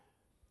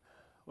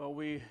Well,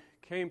 we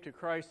came to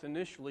Christ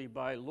initially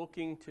by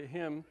looking to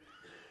Him,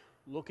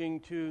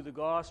 looking to the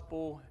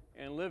gospel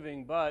and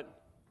living,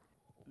 but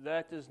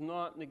that does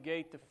not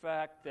negate the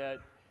fact that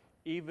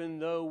even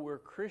though we're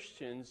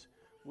Christians,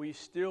 we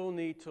still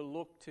need to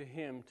look to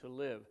Him to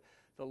live.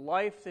 The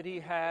life that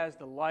He has,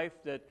 the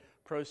life that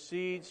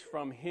proceeds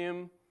from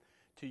Him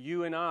to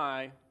you and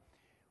I,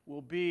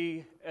 will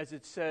be, as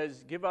it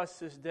says, give us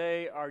this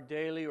day our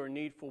daily or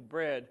needful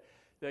bread,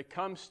 that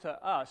comes to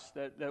us,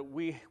 that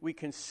we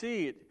can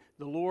see it.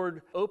 The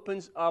Lord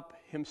opens up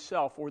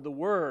Himself, or the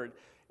Word,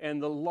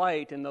 and the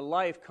light and the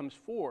life comes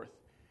forth.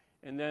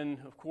 And then,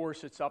 of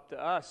course, it's up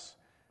to us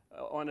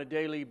on a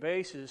daily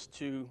basis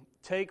to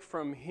take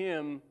from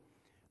Him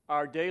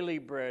our daily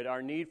bread,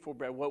 our needful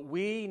bread, what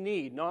we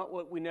need, not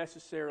what we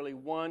necessarily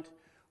want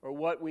or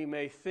what we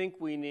may think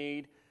we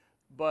need,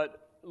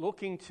 but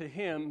looking to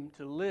Him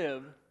to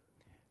live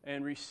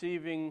and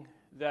receiving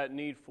that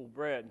needful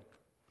bread.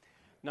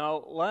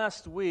 Now,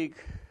 last week,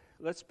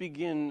 let's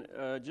begin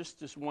just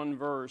this one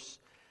verse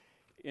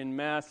in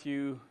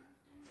Matthew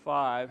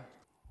 5.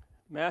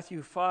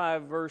 Matthew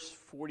 5, verse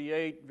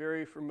 48,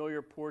 very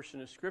familiar portion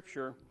of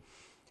Scripture.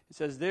 It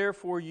says,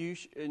 therefore you,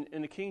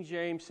 in the King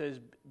James says,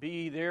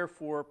 be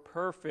therefore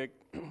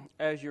perfect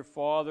as your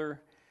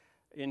Father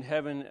in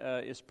heaven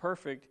is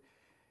perfect.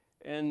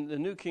 And the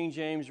New King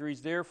James reads,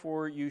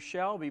 therefore you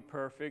shall be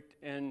perfect.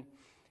 And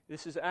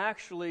this is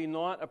actually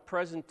not a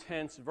present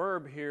tense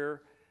verb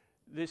here.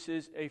 This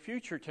is a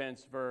future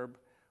tense verb,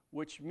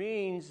 which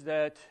means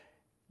that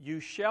you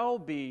shall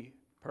be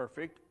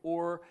perfect,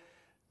 or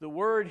the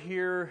word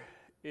here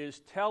is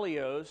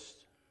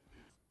teleos,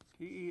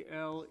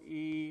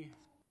 T-E-L-E-I-O-U-S,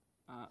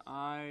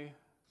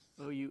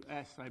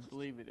 I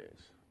believe it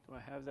is. Do I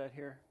have that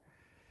here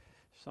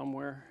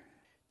somewhere?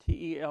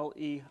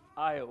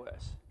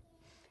 T-E-L-E-I-O-S.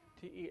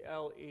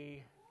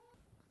 T-E-L-E-I-O-S.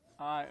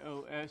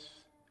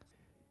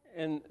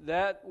 And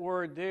that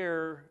word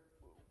there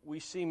we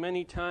see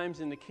many times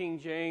in the King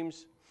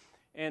James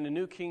and the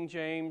New King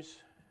James,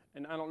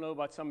 and I don't know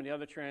about some of the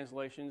other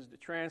translations,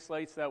 that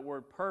translates that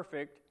word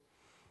perfect.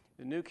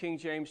 The New King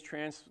James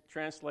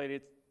translates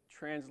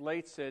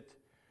it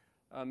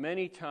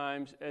many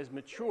times as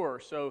mature.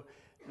 So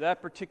that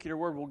particular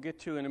word we'll get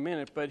to in a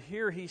minute. But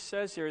here he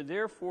says here,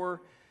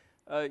 therefore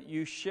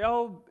you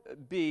shall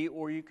be,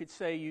 or you could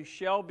say you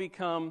shall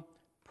become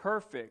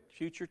perfect,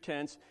 future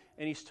tense.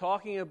 And he's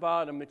talking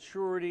about a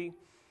maturity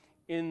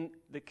in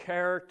the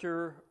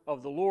character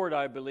of the Lord,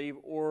 I believe,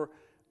 or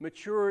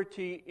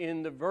maturity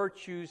in the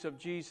virtues of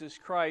Jesus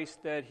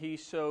Christ that He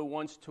so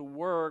wants to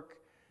work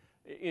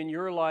in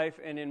your life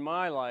and in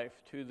my life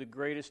to the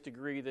greatest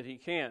degree that He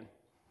can.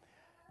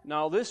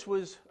 Now, this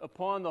was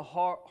upon the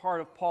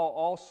heart of Paul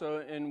also,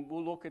 and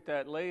we'll look at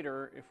that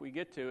later if we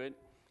get to it.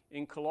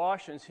 In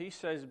Colossians, he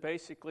says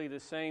basically the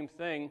same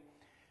thing,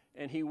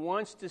 and he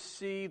wants to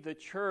see the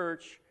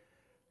church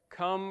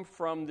come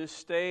from this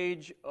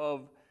stage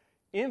of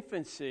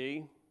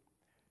infancy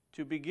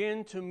to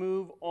begin to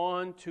move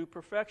on to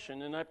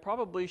perfection. And I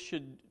probably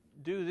should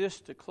do this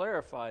to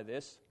clarify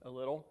this a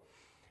little.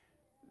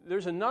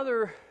 There's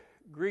another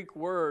Greek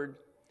word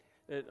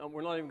that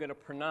we're not even going to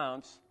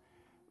pronounce,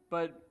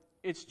 but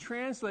it's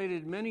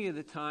translated many of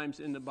the times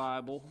in the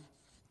Bible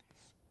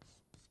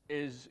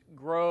as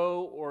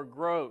grow or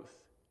growth.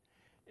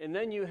 And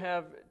then you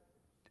have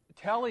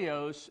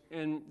teleos,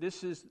 and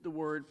this is the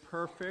word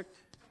perfect,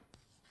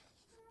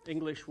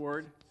 English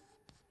word,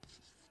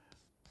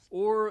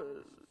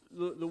 or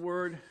the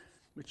word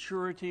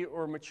maturity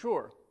or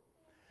mature.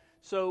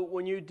 So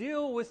when you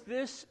deal with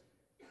this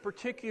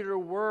particular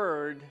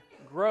word,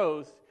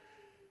 growth,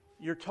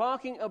 you're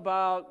talking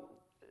about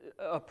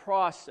a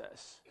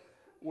process.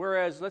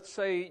 Whereas, let's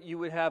say you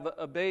would have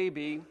a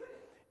baby,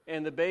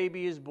 and the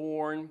baby is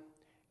born,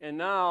 and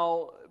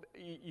now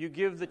you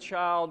give the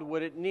child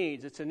what it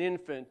needs. It's an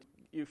infant.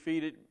 You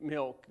feed it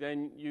milk,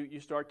 then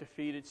you start to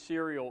feed it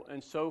cereal,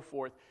 and so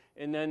forth.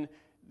 And then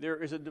there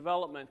is a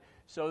development.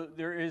 So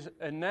there is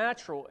a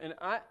natural, and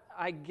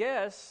I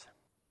guess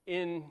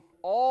in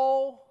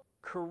all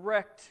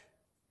correct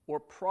or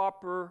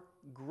proper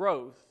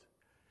growth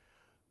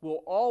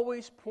will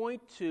always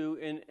point to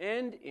and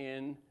end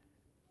in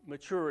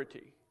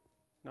maturity.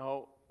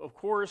 Now, of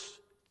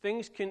course,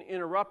 things can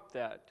interrupt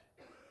that.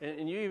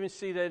 And you even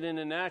see that in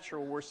the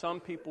natural where some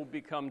people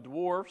become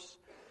dwarfs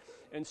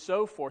and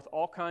so forth,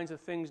 all kinds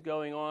of things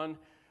going on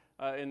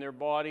in their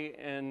body,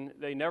 and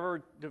they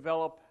never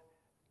develop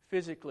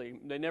physically.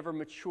 They never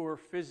mature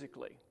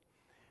physically.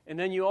 And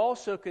then you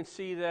also can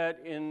see that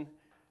in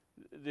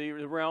the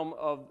realm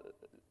of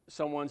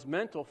someone's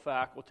mental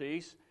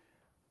faculties,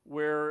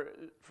 where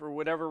for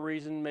whatever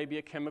reason, maybe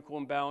a chemical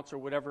imbalance or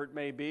whatever it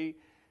may be,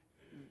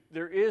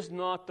 there is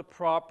not the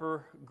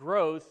proper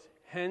growth,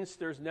 hence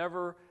there's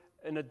never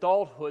an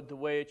adulthood the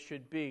way it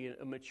should be,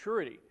 a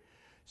maturity.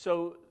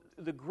 So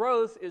the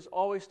growth is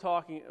always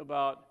talking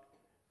about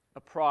a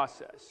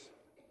process.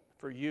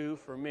 For you,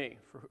 for me,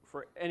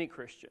 for any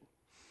Christian.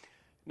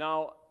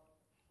 Now,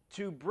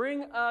 to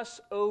bring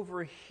us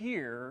over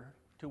here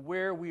to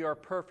where we are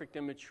perfect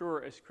and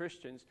mature as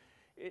Christians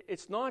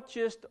it's not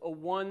just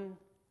one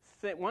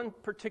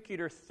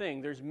particular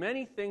thing. There's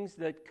many things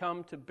that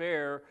come to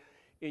bear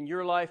in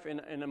your life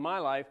and in my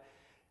life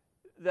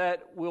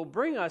that will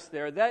bring us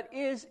there. That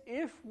is,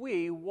 if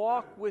we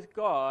walk with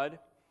God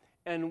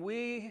and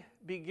we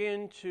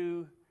begin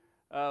to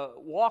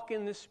walk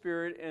in the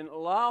Spirit and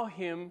allow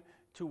Him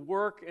to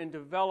work and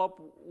develop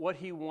what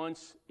He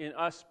wants in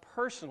us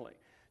personally.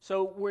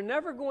 So we're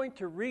never going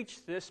to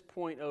reach this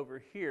point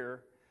over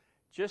here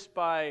just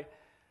by,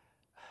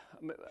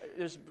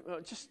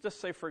 just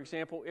say for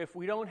example, if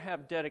we don't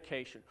have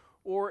dedication,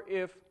 or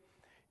if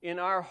in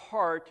our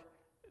heart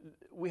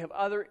we have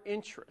other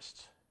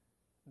interests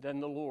than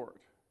the Lord,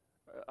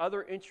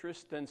 other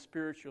interests than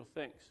spiritual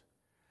things.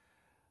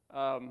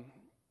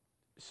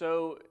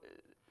 So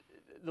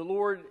the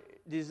Lord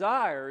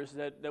desires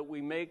that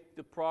we make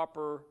the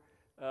proper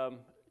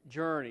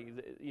journey.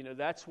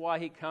 That's why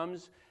He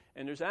comes.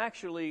 And there's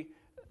actually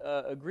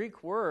a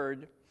Greek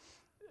word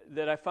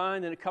that I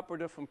find in a couple of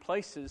different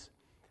places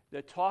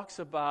that talks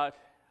about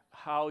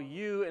how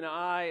you and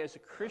I, as a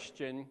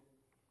Christian,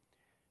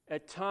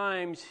 at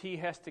times He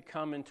has to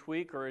come and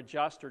tweak or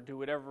adjust or do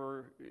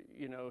whatever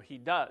He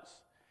does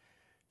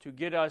to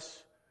get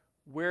us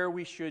where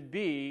we should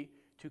be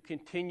to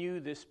continue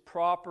this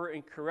proper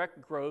and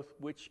correct growth,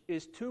 which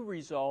is to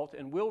result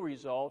and will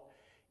result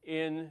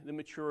in the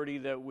maturity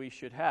that we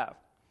should have.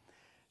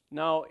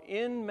 Now,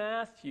 in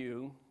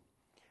Matthew,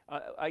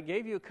 I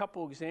gave you a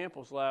couple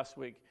examples last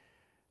week.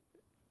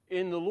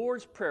 In the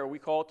Lord's Prayer, we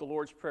call it the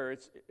Lord's Prayer,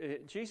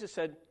 Jesus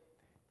said,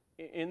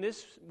 in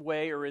this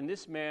way or in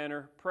this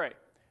manner, pray.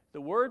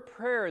 The word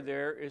prayer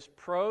there is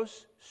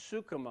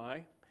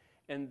proseuchomai,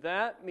 and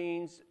that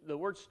means, the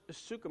word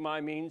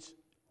suchomai means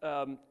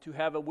to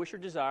have a wish or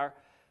desire,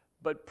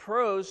 but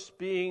pros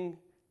being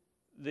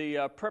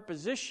the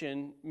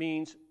preposition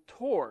means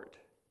toward.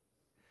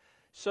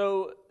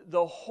 So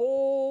the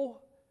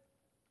whole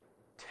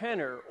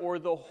tenor or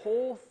the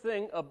whole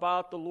thing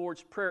about the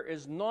Lord's Prayer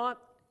is not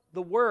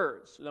the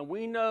words. Now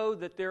we know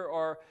that there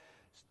are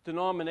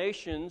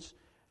denominations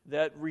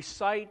that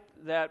recite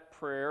that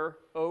prayer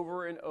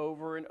over and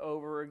over and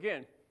over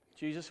again.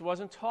 Jesus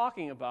wasn't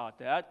talking about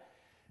that.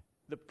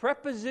 The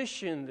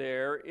preposition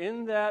there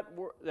in that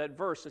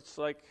verse, it's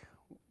like,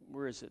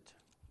 where is it?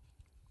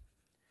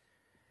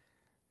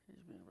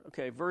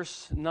 Okay,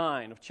 verse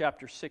 9 of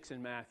chapter 6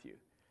 in Matthew.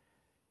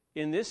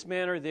 In this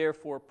manner,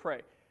 therefore,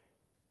 pray.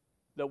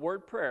 The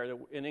word prayer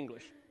in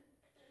English.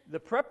 The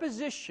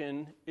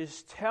preposition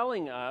is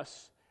telling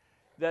us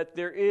that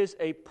there is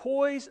a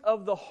poise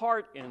of the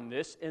heart in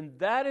this, and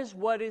that is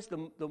what is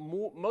the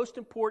most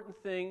important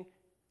thing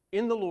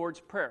in the Lord's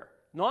Prayer.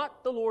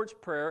 Not the Lord's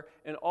Prayer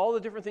and all the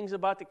different things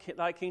about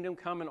thy kingdom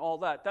come and all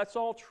that. That's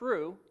all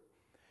true.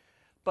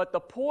 But the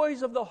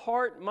poise of the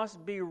heart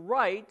must be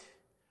right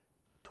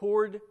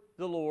toward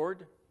the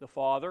Lord, the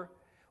Father,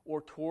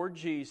 or toward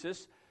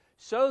Jesus,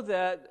 so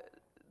that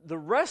the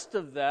rest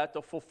of that,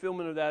 the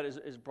fulfillment of that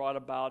is brought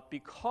about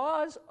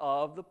because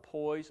of the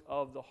poise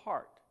of the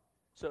heart.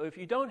 So if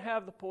you don't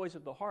have the poise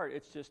of the heart,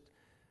 it's just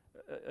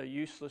a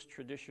useless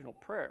traditional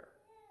prayer.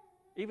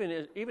 Even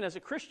as a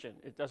Christian,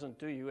 it doesn't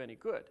do you any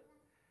good.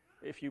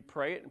 If you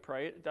pray it,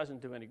 it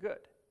doesn't do any good.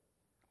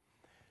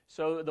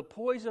 So the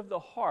poise of the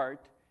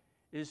heart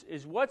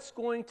is what's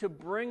going to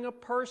bring a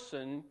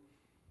person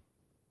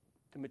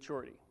to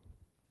maturity.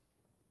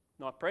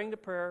 Not praying the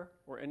prayer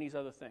or any of these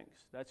other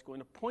things. That's going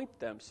to point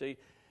them. See,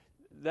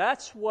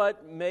 that's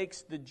what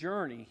makes the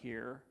journey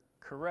here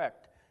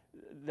correct.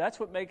 That's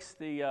what makes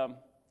the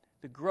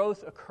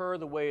growth occur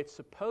the way it's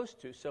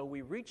supposed to. So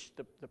we reach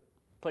the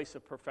place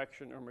of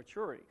perfection or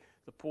maturity,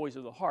 the poise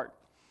of the heart.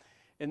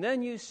 And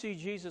then you see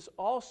Jesus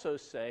also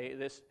say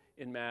this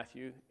in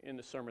Matthew, in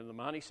the Sermon on the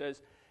Mount. He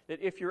says that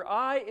if your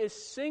eye is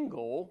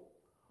single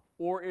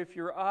or if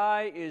your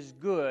eye is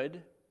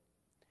good,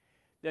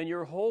 then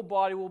your whole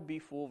body will be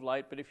full of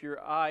light. But if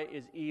your eye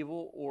is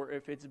evil, or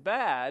if it's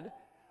bad,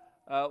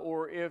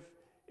 or if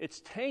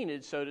it's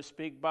tainted, so to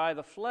speak, by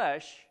the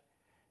flesh,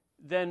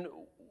 then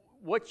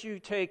what you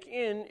take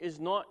in is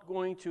not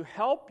going to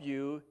help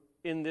you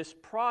in this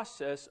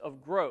process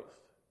of growth.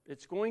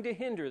 It's going to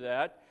hinder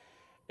that.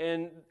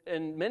 And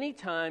many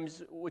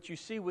times what you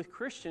see with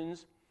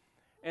Christians,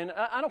 and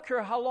I don't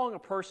care how long a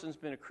person's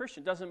been a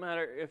Christian, it doesn't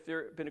matter if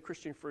they've been a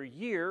Christian for a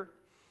year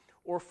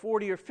or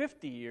 40 or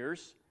 50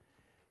 years,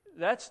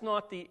 that's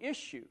not the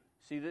issue.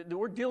 See,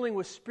 we're dealing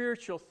with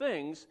spiritual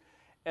things,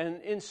 and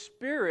in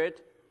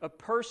spirit, a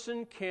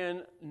person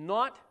can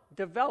not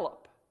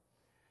develop.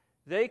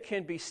 They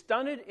can be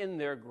stunted in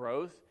their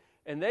growth,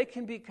 and they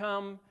can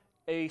become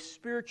a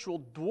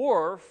spiritual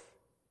dwarf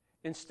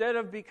instead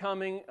of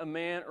becoming a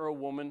man or a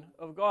woman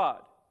of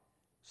God.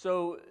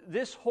 So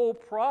this whole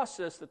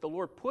process that the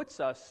Lord puts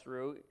us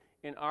through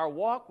in our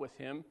walk with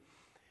Him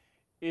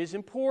is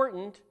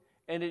important,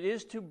 and it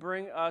is to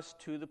bring us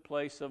to the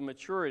place of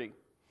maturity.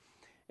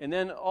 And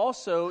then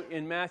also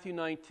in Matthew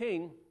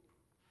 19,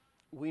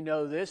 we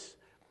know this,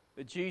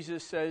 that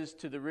Jesus says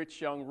to the rich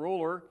young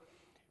ruler,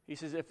 He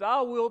says, if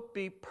thou wilt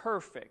be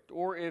perfect,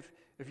 or if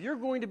if you're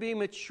going to be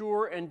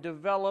mature and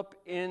develop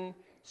in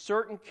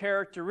certain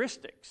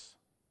characteristics,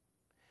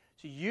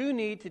 so you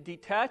need to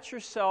detach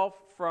yourself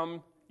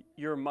from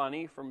your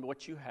money, from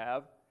what you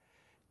have,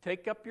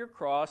 take up your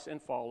cross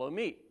and follow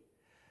me.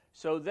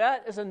 So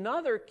that is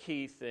another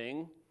key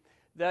thing,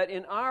 that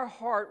in our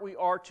heart we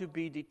are to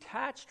be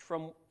detached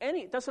from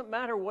it doesn't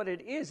matter what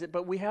it is,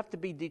 but we have to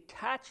be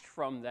detached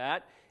from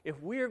that if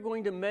we are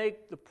going to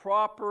make the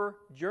proper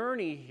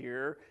journey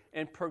here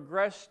and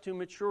progress to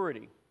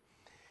maturity.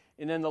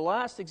 And then the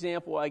last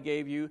example I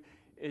gave you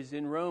is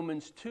in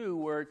Romans 2,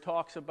 where it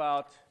talks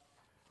about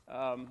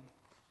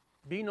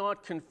be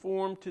not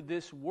conformed to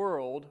this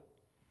world,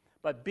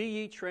 but be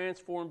ye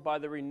transformed by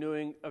the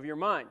renewing of your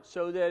mind.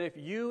 So that if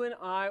you and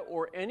I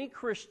or any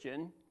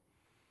Christian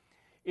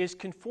is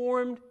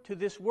conformed to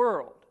this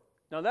world,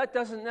 now that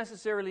doesn't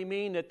necessarily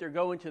mean that they're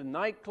going to the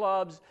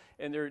nightclubs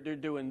and they're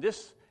doing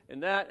this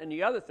and that and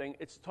the other thing.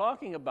 It's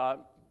talking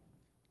about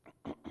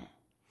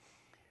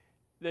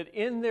that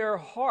in their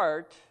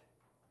heart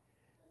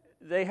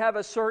they have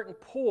a certain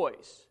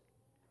poise.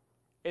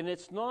 And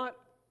it's not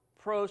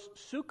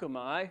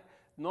proseuchomai,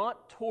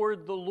 not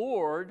toward the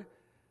Lord.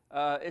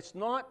 It's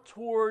not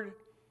toward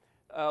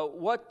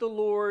what the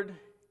Lord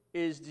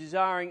is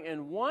desiring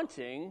and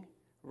wanting.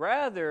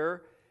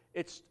 Rather,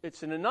 it's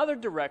in another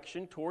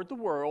direction toward the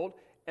world,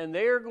 and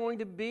they are going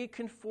to be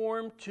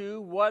conformed to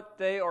what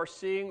they are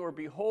seeing or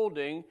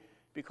beholding,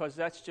 because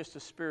that's just a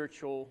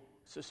spiritual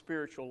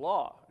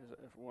law,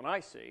 when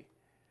I see.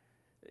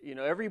 You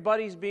know,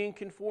 everybody's being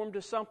conformed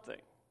to something.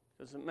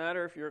 Doesn't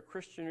matter if you're a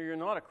Christian or you're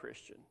not a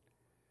Christian.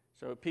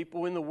 So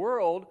people in the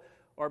world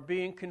are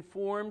being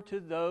conformed to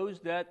those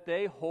that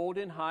they hold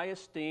in high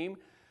esteem,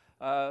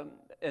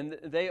 and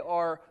they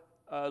are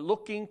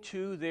looking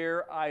to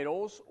their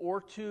idols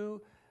or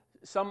to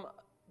some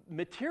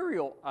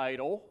material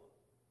idol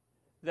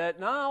that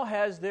now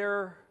has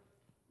their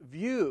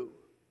view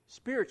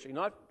spiritually,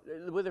 not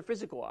with their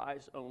physical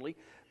eyes only,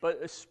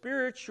 but a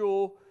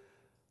spiritual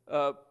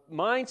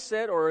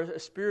mindset or a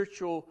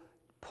spiritual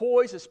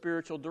poise, a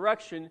spiritual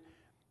direction.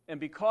 And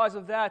because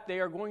of that, they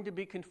are going to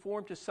be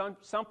conformed to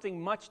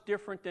something much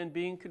different than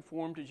being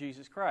conformed to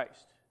Jesus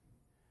Christ.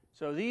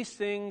 So these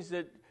things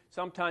that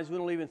sometimes we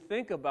don't even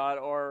think about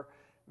are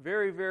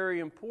very, very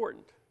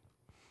important.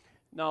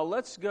 Now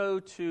let's go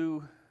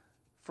to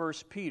 1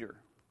 Peter.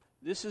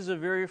 This is a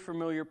very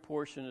familiar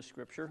portion of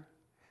Scripture.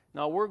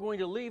 Now we're going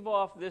to leave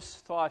off this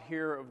thought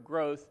here of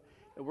growth,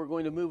 and we're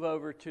going to move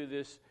over to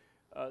this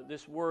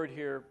word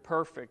here,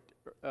 perfect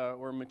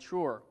or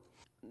mature.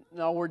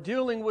 Now we're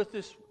dealing with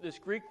this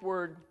Greek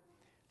word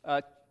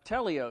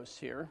teleos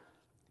here,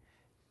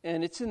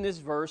 and it's in this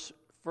verse,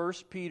 1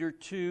 Peter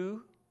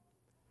 2,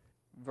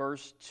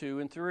 verse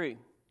 2 and 3.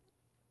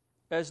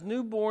 As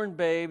newborn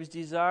babes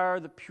desire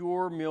the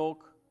pure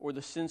milk or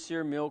the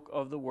sincere milk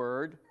of the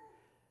word,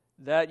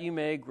 that you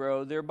may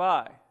grow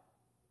thereby.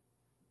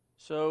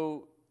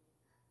 So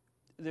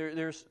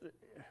we're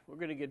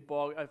going to get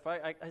bogged.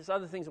 There's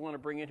other things I want to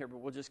bring in here, but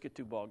we'll just get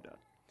too bogged down.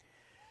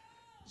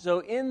 So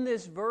in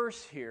this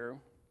verse here,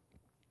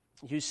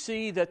 you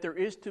see that there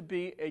is to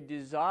be a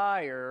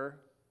desire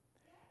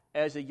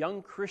as a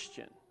young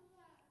Christian.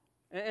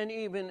 And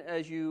even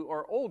as you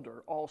are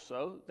older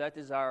also, that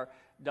desire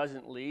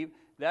doesn't leave.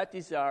 That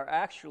desire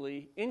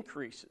actually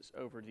increases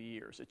over the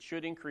years. It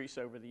should increase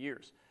over the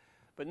years.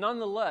 But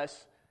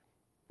nonetheless,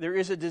 there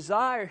is a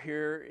desire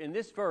here in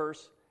this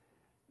verse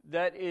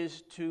that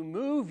is to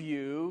move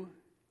you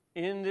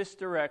in this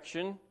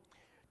direction,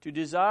 to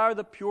desire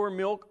the pure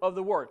milk of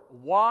the Word.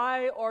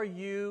 Why are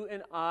you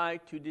and I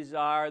to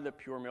desire the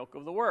pure milk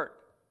of the Word?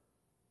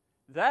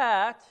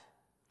 That,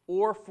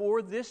 or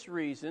for this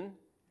reason,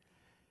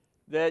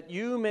 that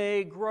you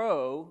may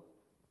grow,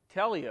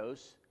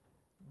 teleos,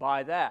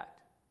 by that.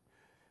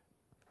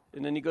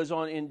 And then he goes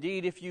on,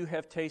 indeed, if you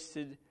have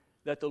tasted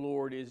that the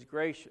Lord is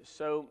gracious.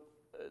 So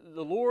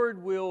the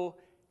Lord will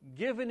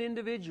give an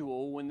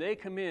individual, when they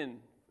come in,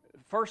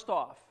 first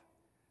off,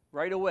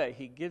 right away,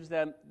 he gives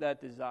them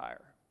that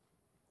desire.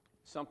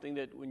 Something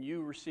that when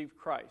you receive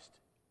Christ,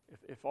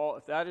 if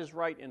that is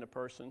right in a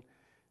person,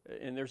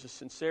 and there's a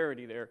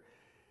sincerity there,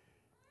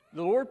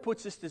 the Lord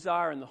puts this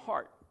desire in the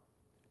heart.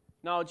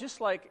 Now, just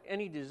like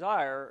any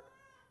desire,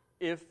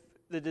 if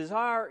the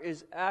desire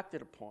is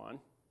acted upon,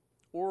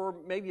 or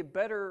maybe a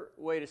better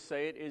way to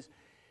say it is,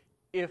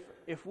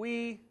 if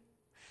we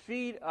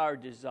feed our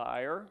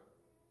desire,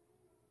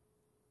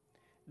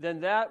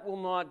 then that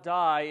will not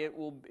die. It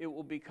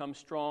will become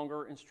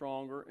stronger and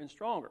stronger and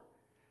stronger.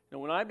 Now,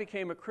 when I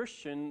became a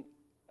Christian,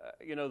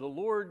 the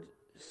Lord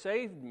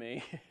saved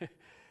me. It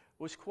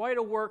was quite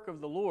a work of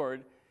the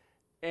Lord,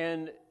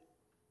 and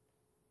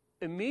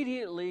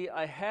immediately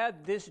I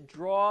had this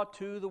draw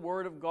to the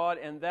Word of God,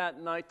 and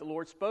that night the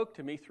Lord spoke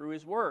to me through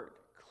His Word.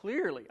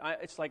 Clearly,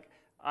 it's like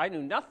I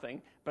knew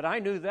nothing, but I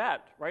knew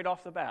that right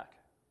off the bat.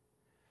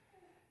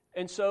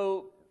 And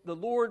so the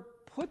Lord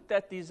put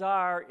that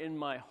desire in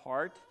my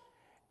heart,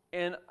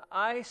 and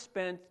I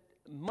spent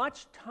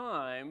much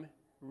time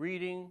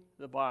reading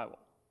the Bible.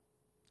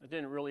 I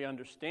didn't really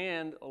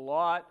understand a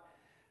lot,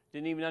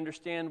 Didn't even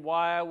understand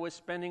why I was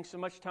spending so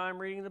much time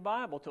reading the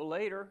Bible till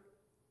later.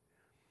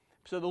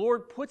 So the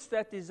Lord puts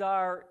that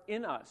desire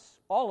in us,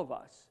 all of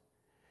us.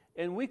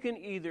 And we can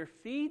either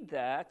feed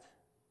that,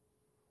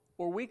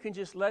 or we can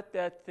just let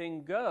that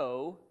thing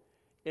go.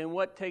 And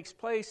what takes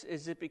place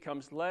is it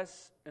becomes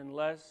less and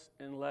less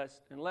and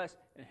less and less.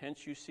 And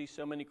hence you see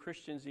so many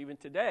Christians even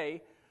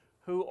today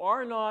who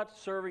are not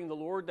serving the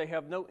Lord. They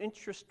have no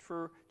interest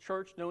for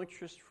church, no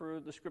interest for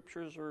the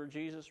Scriptures or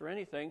Jesus or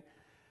anything.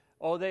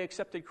 Oh, they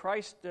accepted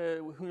Christ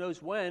who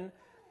knows when.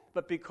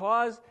 But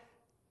because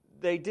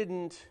they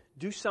didn't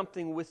do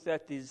something with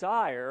that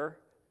desire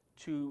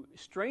to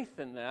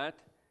strengthen that,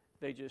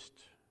 they just,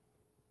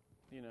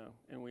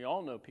 and we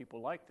all know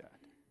people like that.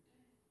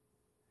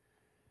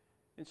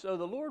 And so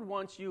the Lord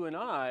wants you and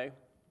I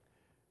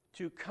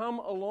to come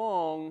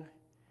along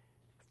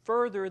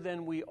further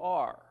than we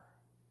are.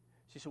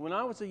 See, so when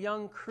I was a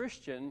young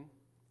Christian,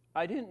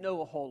 I didn't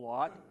know a whole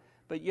lot,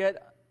 but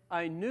yet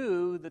I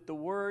knew that the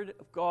Word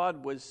of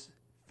God was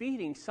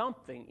feeding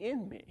something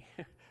in me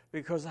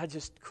because I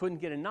just couldn't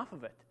get enough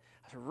of it.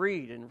 I would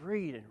read and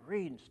read and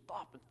read and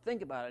stop and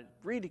think about it,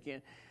 read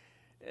again,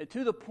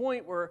 to the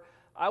point where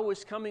I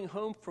was coming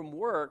home from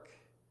work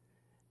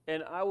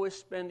and I would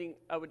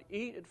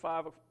eat at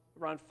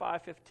around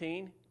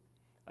 5:15.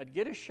 I'd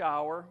get a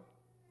shower.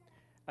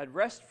 I'd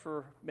rest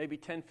for maybe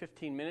 10,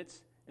 15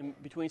 minutes.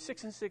 And between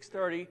 6 and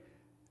 6:30, I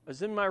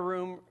was in my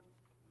room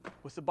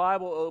with the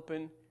Bible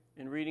open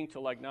and reading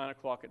till like 9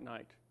 o'clock at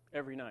night,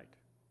 every night.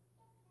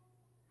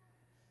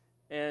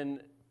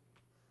 And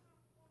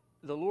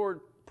the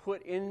Lord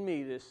put in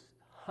me this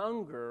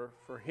hunger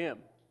for Him.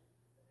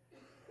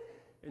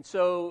 And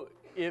so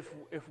if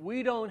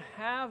we don't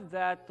have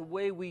that the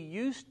way we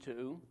used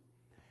to,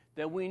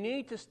 then we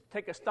need to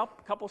take a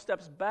couple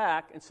steps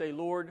back and say,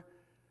 Lord,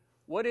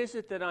 what is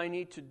it that I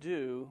need to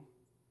do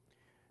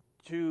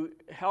to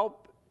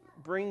help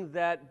bring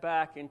that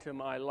back into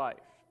my life?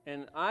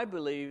 And I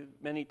believe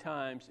many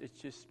times it's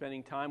just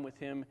spending time with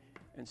Him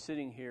and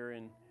sitting here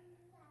and,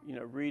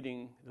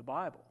 reading the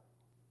Bible.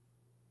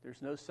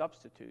 There's no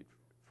substitute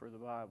for the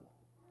Bible.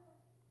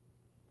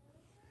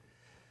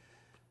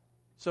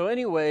 So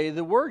anyway,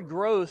 the word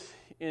growth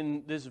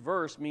in this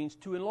verse means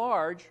to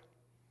enlarge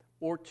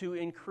or to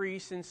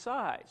increase in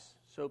size.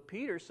 So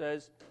Peter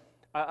says,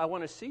 I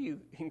want to see you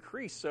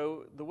increase.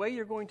 So the way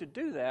you're going to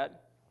do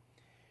that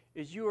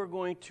is you are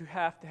going to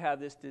have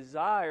this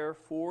desire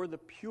for the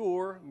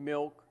pure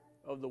milk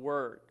of the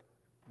Word.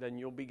 Then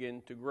you'll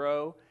begin to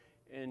grow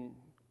and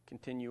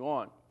continue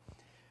on.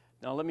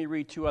 Now let me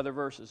read 2 other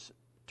verses.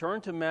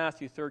 Turn to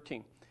Matthew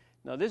 13.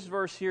 Now this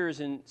verse here is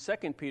in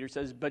 2 Peter. It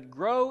says, but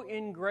grow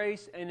in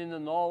grace and in the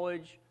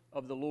knowledge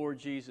of the Lord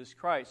Jesus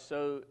Christ.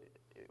 So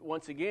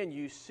once again,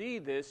 you see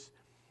this,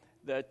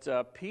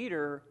 that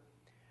Peter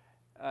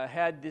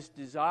had this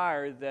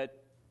desire that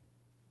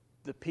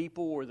the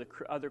people or the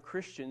other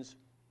Christians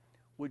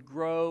would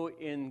grow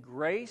in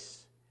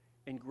grace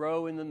and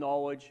grow in the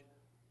knowledge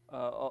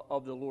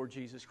of the Lord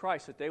Jesus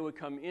Christ, that they would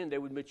come in, they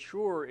would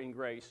mature in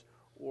grace,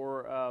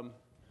 or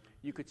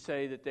you could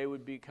say that they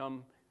would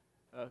become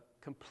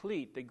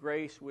complete. The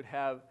grace would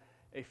have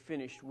a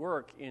finished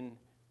work in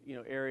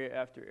area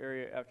after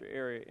area after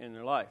area in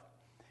their life.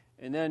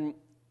 And then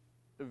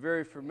a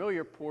very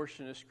familiar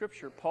portion of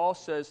Scripture, Paul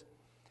says,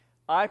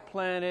 I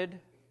planted,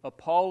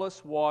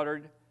 Apollos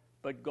watered,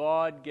 but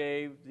God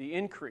gave the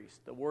increase.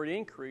 The word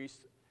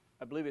increase,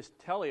 I believe, is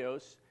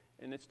teleos,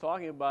 and it's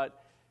talking about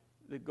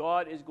that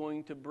God is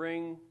going to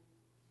bring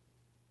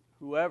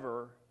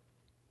whoever,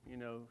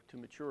 to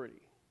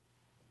maturity.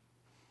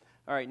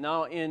 All right,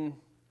 now in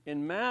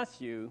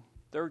Matthew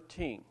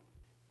 13,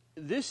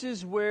 this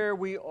is where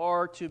we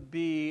are to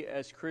be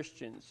as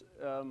Christians.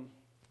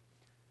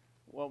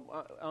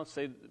 Well, I'll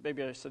say,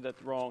 maybe I said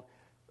that wrong.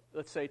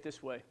 Let's say it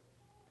this way.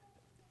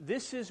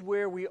 This is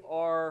where we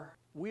are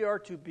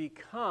to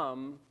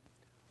become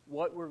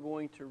what we're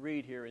going to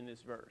read here in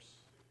this verse.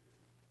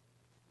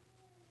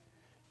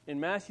 In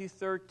Matthew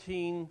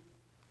 13,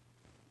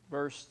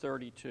 verse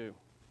 32,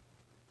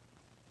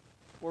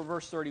 or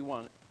verse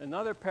 31,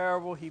 another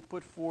parable he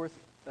put forth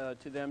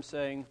to them,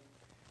 saying,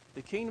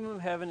 the kingdom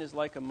of heaven is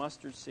like a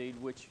mustard seed,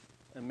 which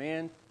a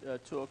man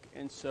took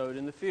and sowed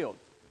in the field,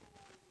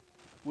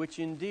 which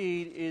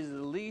indeed is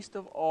the least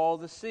of all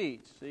the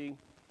seeds. See,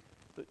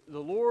 the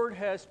Lord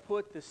has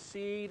put the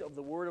seed of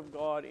the Word of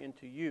God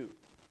into you.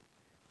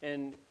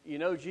 And,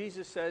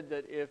 Jesus said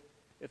that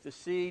if the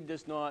seed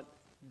does not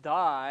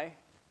die,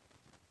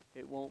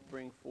 it won't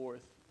bring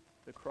forth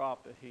the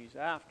crop that He's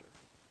after,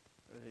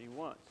 or that He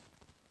wants.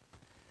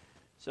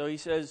 So He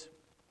says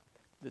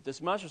that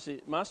this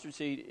mustard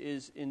seed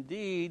is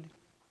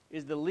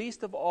the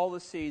least of all the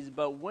seeds,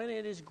 but when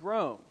it is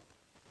grown,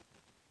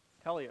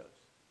 teleos,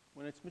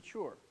 when it's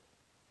mature,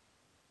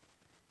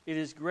 it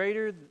is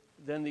greater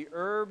than the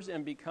herbs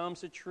and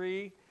becomes a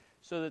tree,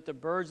 so that the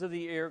birds of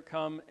the air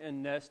come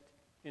and nest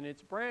in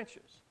its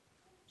branches.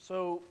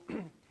 So,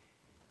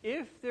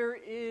 if there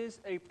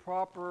is a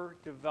proper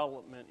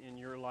development in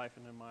your life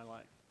and in my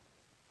life,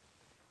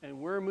 and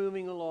we're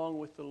moving along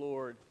with the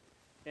Lord,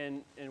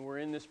 and we're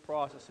in this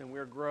process and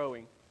we're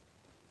growing,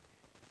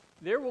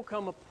 there will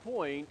come a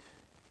point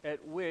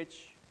at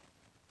which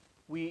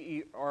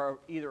we are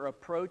either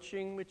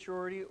approaching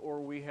maturity or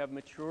we have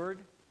matured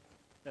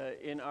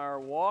in our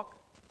walk.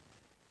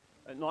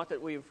 Not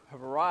that we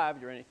have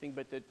arrived or anything,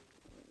 but that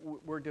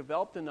we're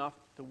developed enough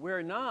to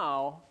where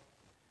now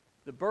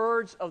the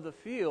birds of the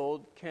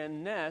field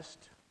can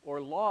nest or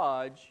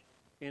lodge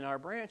in our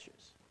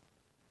branches.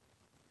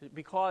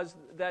 Because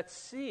that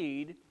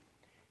seed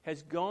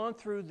has gone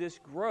through this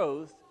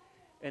growth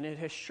and it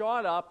has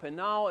shot up, and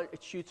now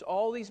it shoots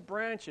all these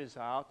branches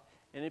out,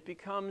 and it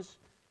becomes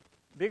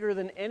bigger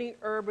than any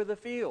herb of the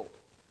field.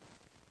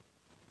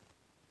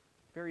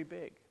 Very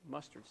big,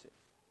 mustard seed.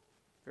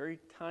 Very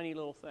tiny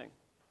little thing.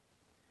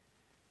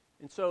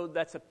 And so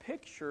that's a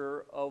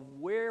picture of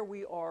where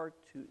we are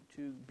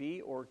to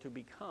be or to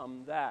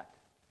become that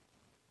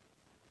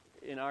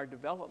in our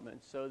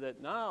development, so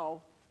that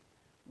now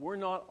we're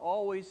not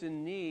always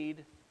in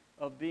need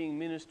of being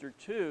ministered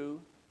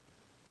to.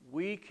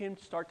 We can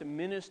start to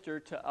minister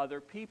to other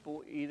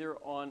people either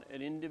on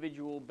an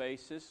individual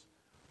basis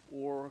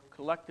or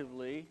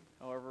collectively,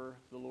 however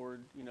the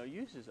Lord,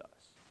 uses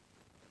us.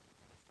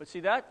 But see,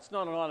 that's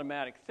not an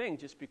automatic thing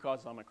just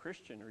because I'm a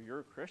Christian or you're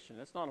a Christian.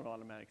 That's not an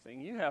automatic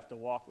thing. You have to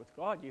walk with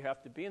God. You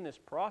have to be in this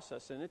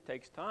process, and it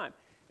takes time.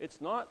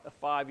 It's not a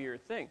 5-year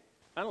thing.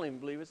 I don't even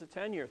believe it's a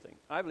 10-year thing.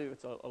 I believe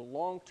it's a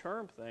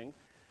long-term thing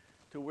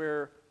to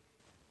where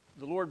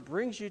the Lord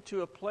brings you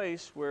to a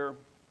place where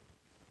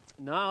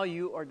now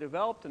you are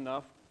developed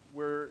enough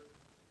where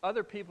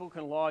other people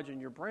can lodge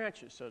in your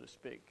branches, so to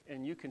speak,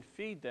 and you can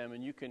feed them,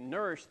 and you can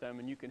nourish them,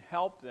 and you can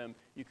help them,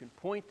 you can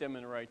point them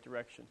in the right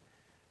direction.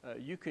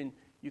 You can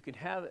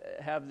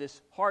have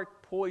this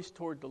heart poised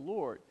toward the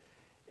Lord,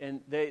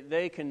 and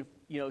they can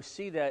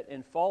see that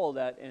and follow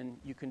that, and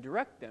you can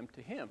direct them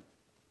to Him.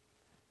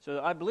 So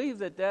I believe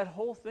that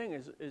whole thing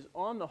is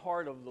on the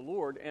heart of the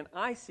Lord, and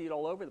I see it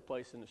all over the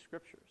place in the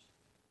Scriptures.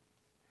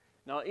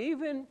 Now,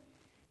 even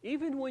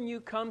when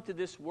you come to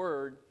this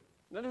word,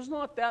 now there's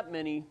not that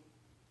many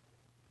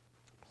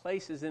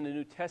places in the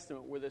New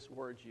Testament where this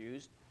word's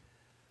used,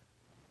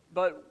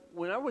 but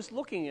when I was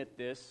looking at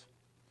this,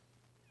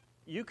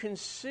 you can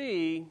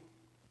see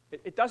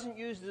it doesn't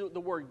use the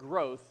word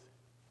growth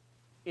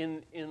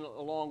in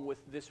along with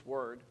this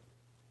word.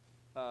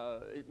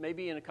 It may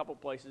be in a couple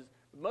places,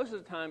 but most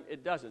of the time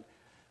it doesn't.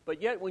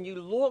 But yet when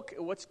you look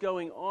at what's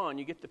going on,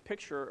 you get the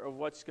picture of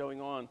what's going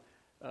on,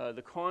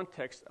 the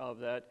context of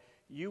that,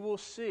 you will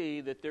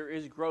see that there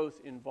is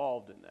growth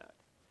involved in that.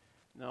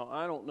 Now,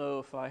 I don't know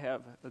if I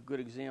have a good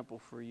example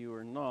for you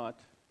or not.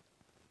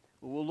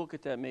 But we'll look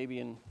at that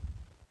maybe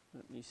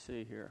let me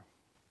see here.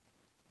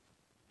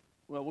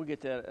 Well, we'll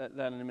get to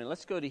that in a minute.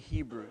 Let's go to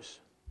Hebrews.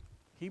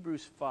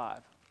 Hebrews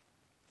 5.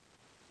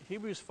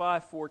 Hebrews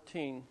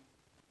 5:14.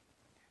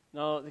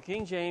 Now, the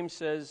King James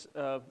says,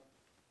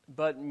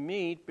 but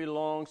meat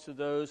belongs to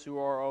those who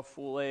are of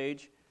full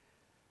age.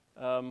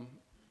 The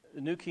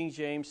New King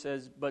James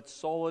says, but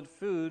solid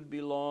food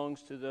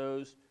belongs to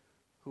those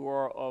who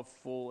are of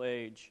full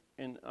age.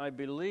 And I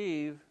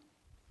believe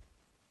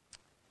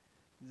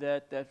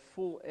that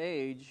full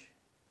age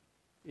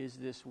is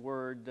this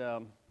word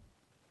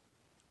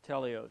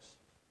teleos.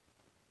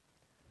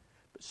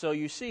 So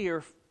you see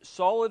here,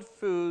 solid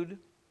food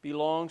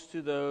belongs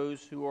to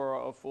those who are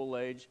of full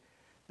age.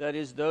 That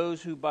is,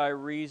 those who by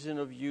reason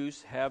of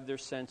use have their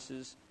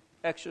senses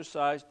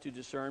exercised to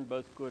discern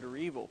both good or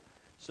evil.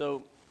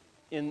 So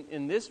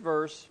in this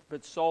verse,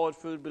 but solid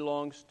food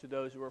belongs to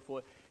those who are full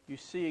age. You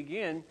see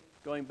again,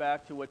 going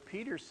back to what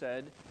Peter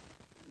said,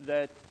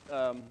 that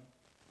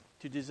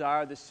to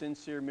desire the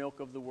sincere milk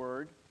of the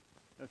word,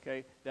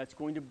 okay, that's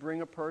going to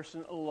bring a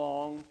person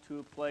along to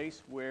a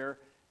place where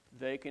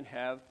they can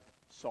have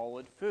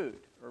solid food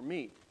or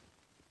meat.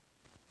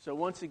 So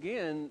once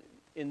again,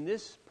 in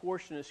this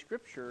portion of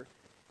Scripture,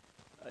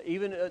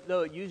 even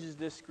though it uses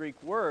this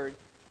Greek word,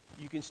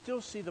 you can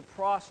still see the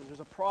process. There's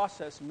a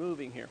process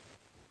moving here.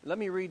 Let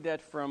me read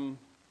that from,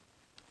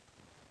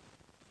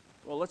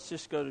 well, let's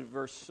just go to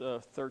verse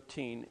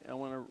 13. I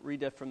want to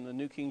read that from the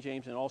New King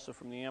James and also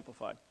from the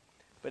Amplified.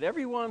 But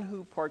everyone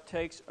who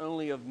partakes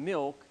only of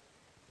milk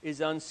is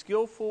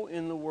unskillful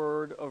in the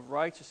word of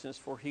righteousness,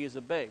 for he is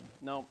a babe.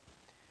 Now,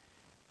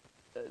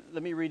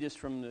 let me read this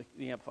from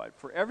the Amplified.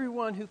 For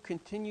everyone who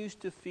continues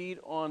to feed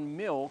on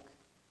milk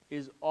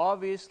is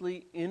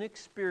obviously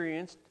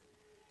inexperienced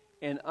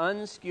and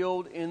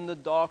unskilled in the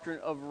doctrine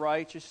of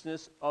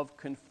righteousness, of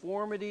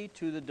conformity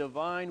to the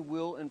divine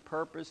will and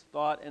purpose,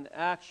 thought, and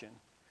action.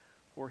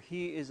 For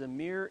he is a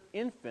mere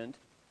infant,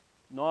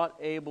 not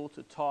able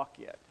to talk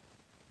yet.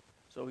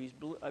 So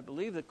I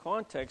believe the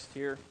context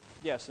here,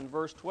 yes, in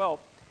verse 12,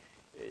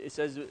 it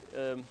says,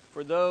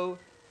 for though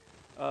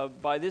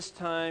by this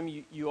time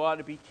you ought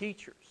to be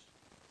teachers.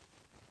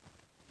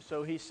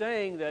 So he's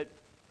saying that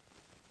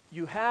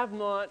you have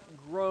not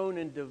grown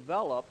and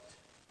developed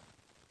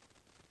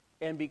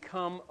and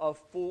become of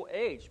full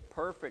age,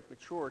 perfect,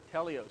 mature,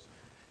 teleos.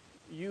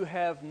 You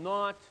have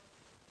not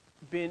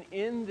been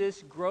in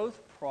this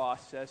growth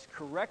process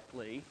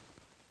correctly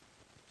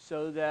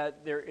so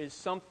that there is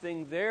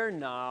something there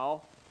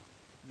now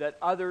that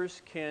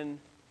others can,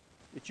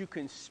 that you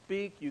can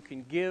speak, you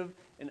can give,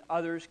 and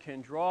others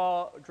can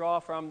draw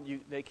from.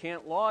 They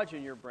can't lodge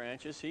in your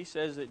branches. He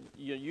says that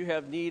you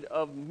have need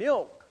of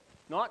milk,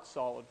 not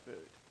solid food.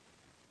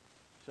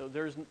 So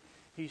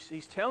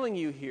he's telling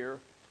you here,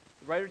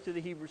 the writer to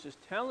the Hebrews is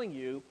telling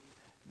you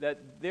that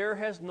there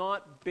has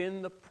not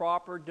been the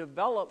proper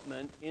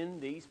development in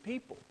these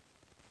people.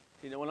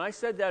 When I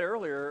said that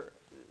earlier,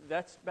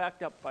 that's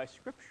backed up by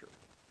Scripture.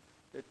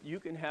 That you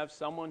can have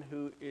someone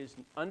who is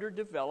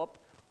underdeveloped,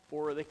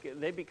 or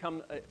they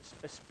become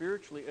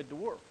spiritually a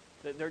dwarf.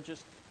 That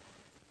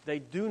they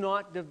do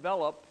not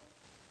develop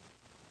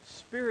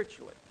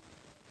spiritually.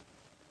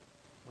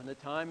 When the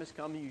time has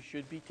come, you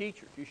should be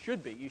teachers. You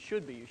should be.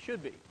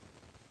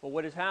 Well,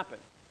 what has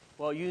happened?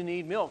 Well, you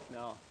need milk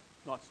now,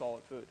 not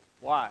solid food.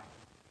 Why?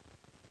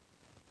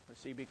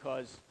 See,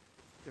 because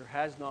there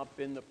has not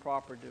been the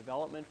proper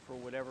development for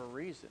whatever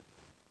reason,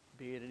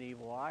 be it an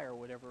evil eye or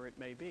whatever it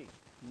may be.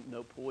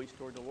 No poise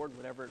toward the Lord,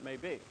 whatever it may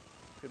be.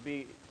 Could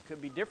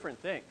be different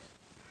things.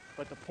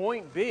 But the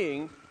point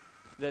being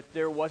that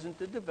there wasn't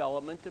the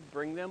development to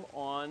bring them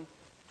on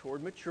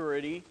toward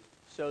maturity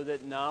so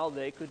that now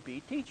they could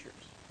be teachers.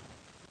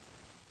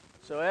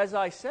 So as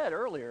I said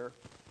earlier,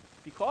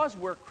 because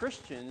we're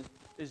Christians,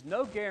 there's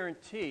no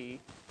guarantee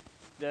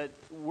that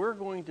we're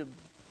going to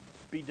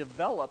be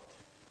developed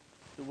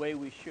the way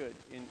we should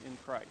in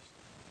Christ.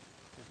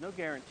 There's no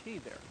guarantee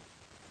there.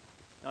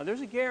 Now,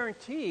 there's a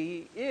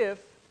guarantee if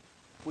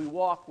we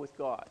walk with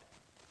God.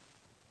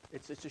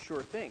 It's a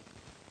sure thing.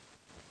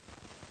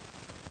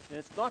 And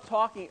it's not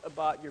talking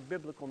about your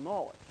biblical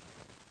knowledge.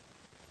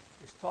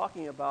 It's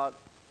talking about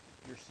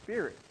your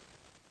spirit.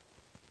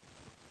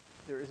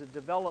 There is a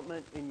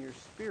development in your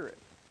spirit.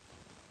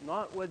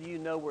 Not whether you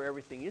know where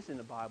everything is in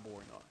the Bible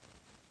or not.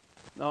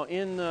 Now,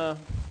 in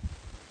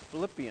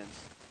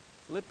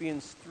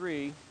Philippians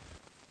 3,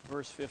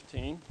 verse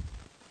 15,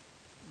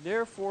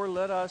 therefore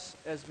let us,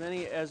 as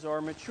many as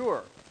are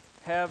mature,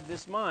 have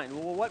this mind.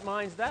 Well, what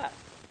mind's that?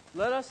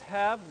 Let us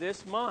have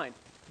this mind.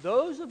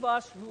 Those of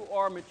us who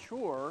are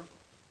mature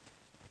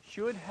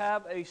should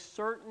have a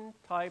certain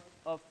type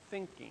of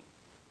thinking.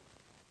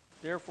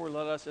 Therefore,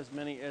 let us, as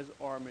many as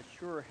are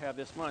mature, have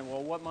this mind.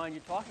 Well, what mind are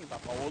you talking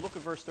about, Paul? Well, look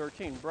at verse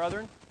 13.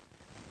 Brethren,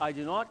 I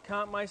do not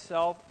count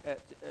myself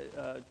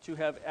to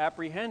have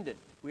apprehended.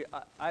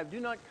 I do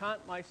not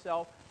count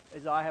myself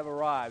as I have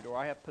arrived or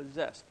I have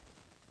possessed.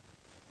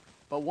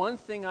 But one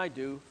thing I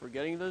do,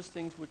 forgetting those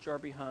things which are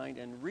behind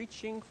and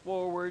reaching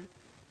forward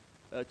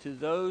to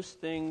those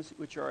things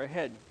which are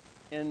ahead.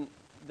 And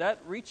that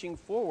reaching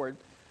forward,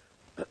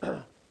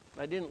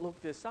 I didn't look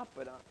this up,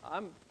 but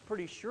I'm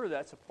pretty sure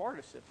that's a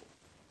participle.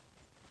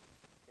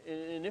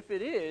 And if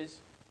it is,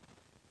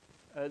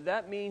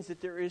 that means that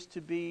there is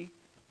to be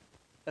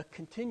a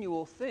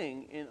continual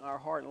thing in our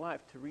heart and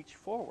life to reach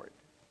forward.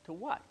 To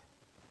what?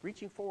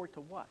 Reaching forward to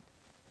what?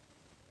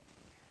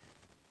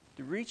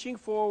 To reaching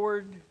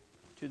forward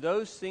to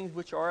those things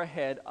which are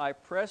ahead, I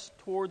press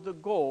toward the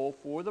goal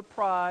for the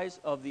prize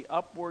of the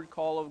upward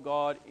call of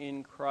God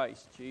in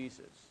Christ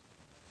Jesus.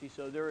 See,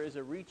 so there is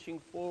a reaching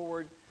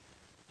forward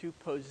to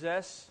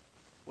possess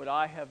what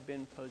I have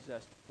been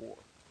possessed for.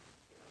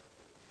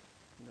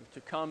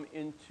 To come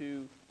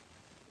into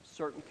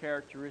certain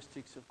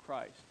characteristics of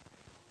Christ,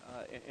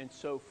 and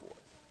so forth.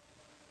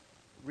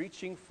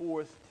 Reaching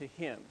forth to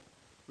Him.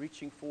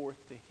 Reaching forth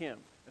to Him.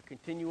 A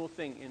continual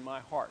thing in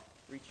my heart.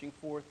 Reaching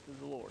forth to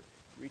the Lord.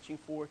 Reaching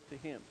forth to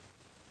Him.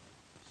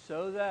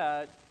 So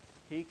that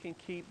He can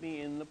keep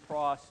me in the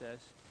process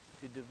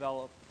to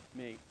develop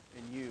me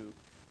and you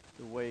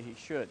the way He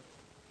should.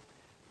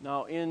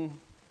 Now in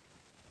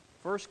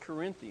 1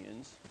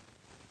 Corinthians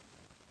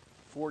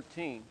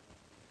 14,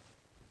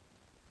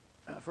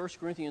 1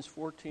 Corinthians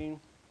 14,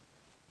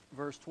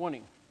 verse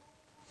 20.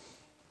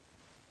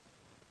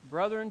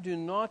 Brethren, do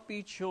not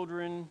be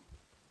children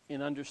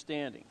in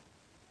understanding.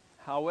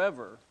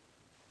 However,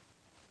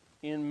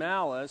 in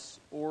malice,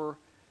 or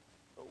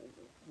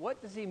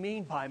what does he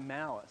mean by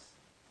malice?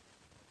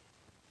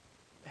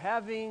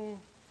 Having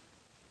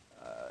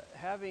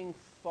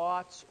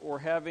thoughts or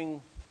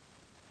having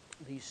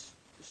these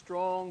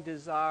strong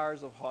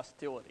desires of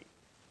hostility.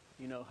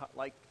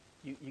 Like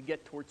you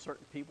get towards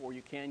certain people, or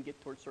you can get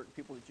towards certain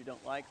people that you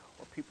don't like,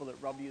 or people that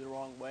rub you the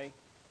wrong way.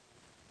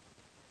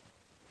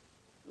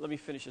 Let me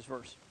finish this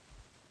verse.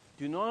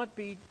 Do not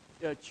be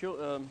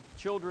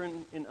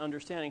children in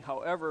understanding,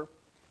 however,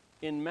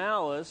 in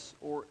malice,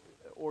 or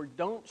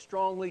don't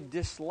strongly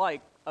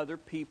dislike other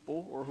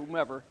people or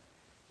whomever.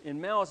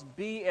 In malice,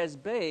 be as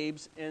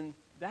babes, and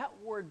that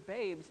word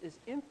babes is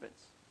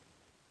infants.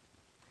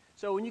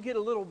 So when you get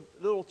a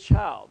little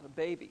child, a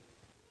baby,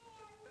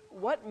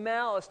 what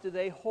malice do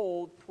they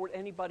hold toward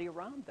anybody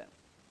around them?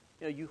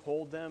 You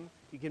hold them,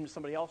 you give them to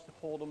somebody else to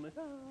hold them, and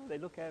they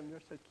look at them,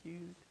 they're so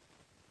cute.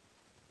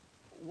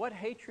 What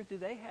hatred do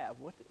they have?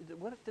 What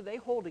do they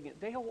hold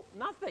against? They hold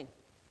nothing.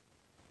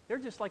 They're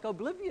just like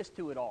oblivious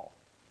to it all.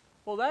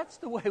 Well, that's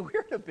the way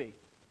we're to be.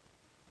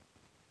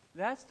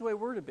 That's the way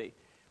we're to be.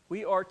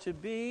 We are to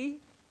be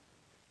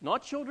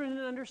not children in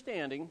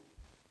understanding,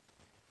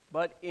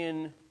 but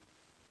in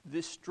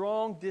this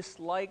strong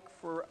dislike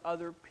for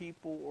other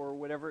people or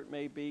whatever it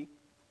may be,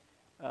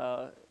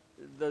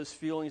 those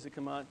feelings that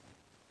come on.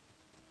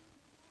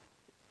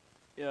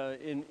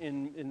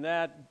 In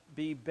that,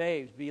 be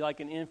babes, be like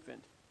an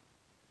infant.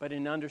 But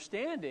in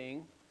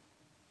understanding,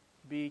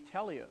 be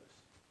teleos,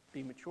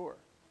 be mature.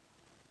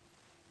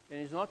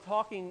 And he's not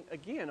talking,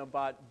 again,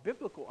 about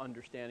biblical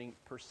understanding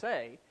per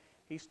se.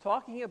 He's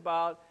talking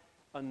about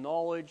a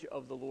knowledge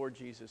of the Lord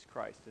Jesus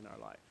Christ in our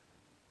life,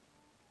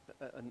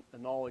 a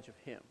knowledge of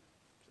Him.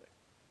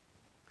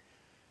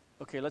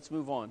 Okay, let's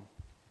move on.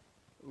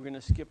 We're going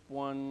to skip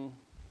one.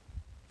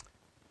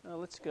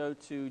 Let's go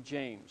to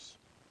James.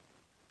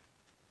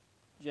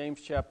 James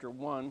chapter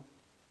 1,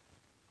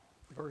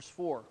 verse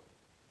 4.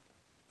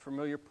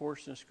 Familiar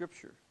portion of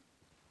Scripture.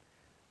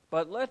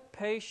 But let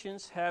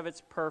patience have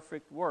its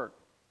perfect work.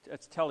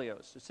 That's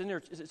teleos. It's in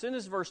there. It's in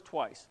this verse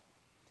twice.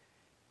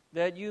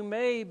 That you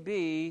may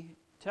be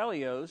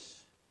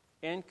teleos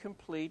and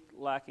complete,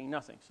 lacking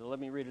nothing. So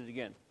let me read it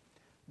again.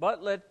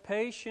 But let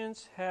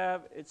patience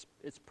have its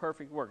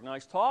perfect work. Now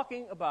he's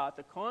talking about,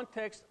 the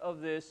context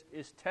of this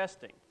is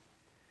testing.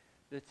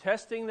 The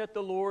testing that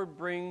the Lord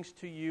brings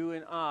to you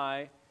and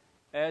I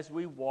as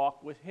we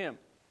walk with Him.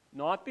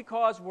 Not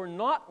because we're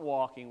not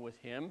walking with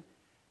Him.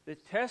 The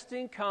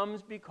testing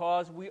comes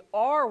because we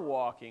are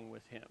walking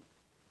with Him.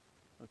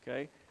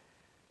 Okay?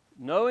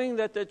 Knowing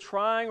that the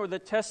trying or the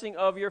testing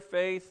of your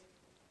faith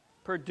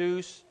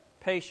produce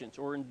patience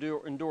or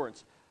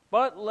endurance.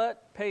 But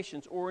let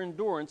patience or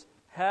endurance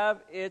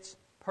have its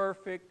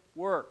perfect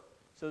work.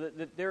 So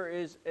that there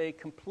is a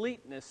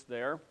completeness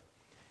there,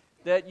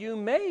 that you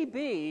may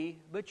be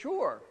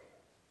mature.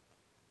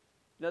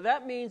 Now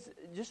that means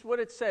just what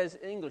it says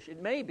in English.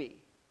 It may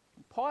be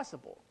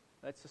possible.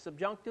 That's a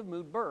subjunctive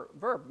mood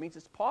verb. It means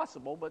it's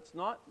possible, but it's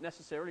not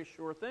necessarily a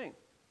sure thing.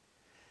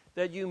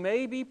 That you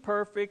may be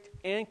perfect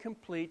and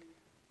complete,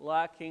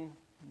 lacking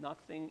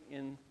nothing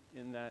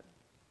in that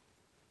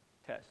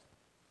test.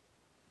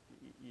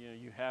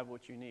 You have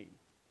what you need.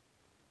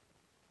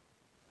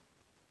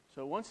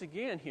 So once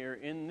again here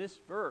in this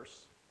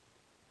verse,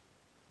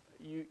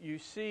 you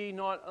see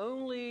not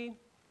only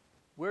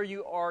where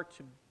you are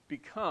to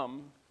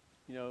become,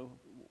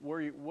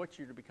 what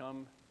you're to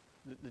become,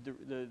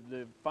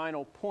 the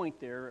final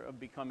point there of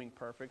becoming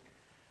perfect,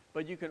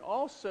 but you can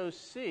also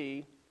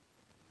see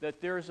that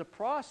there is a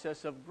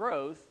process of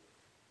growth,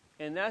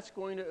 and that's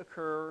going to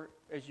occur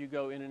as you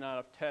go in and out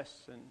of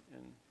tests, and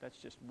that's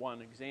just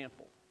one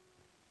example.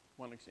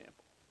 One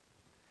example.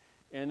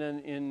 And then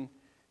in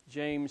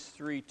James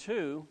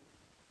 3:2,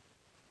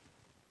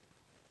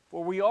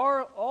 for we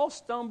are all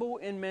stumble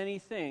in many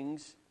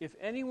things. If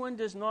anyone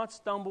does not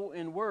stumble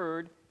in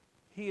word,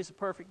 he is a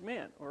perfect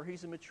man, or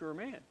he's a mature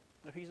man.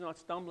 If he's not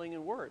stumbling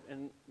in word.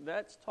 And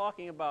that's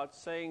talking about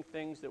saying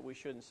things that we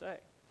shouldn't say.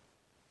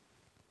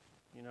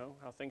 You know,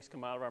 how things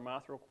come out of our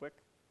mouth real quick.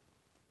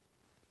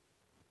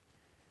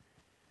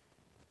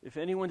 If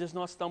anyone does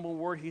not stumble in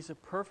word, he's a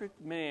perfect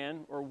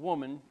man or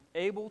woman,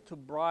 able to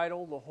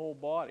bridle the whole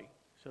body.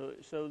 So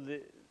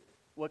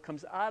what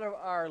comes out of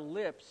our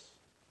lips,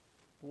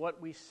 what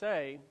we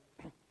say,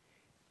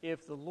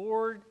 if the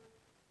Lord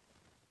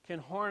can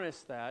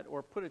harness that,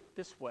 or put it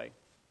this way,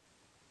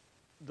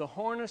 the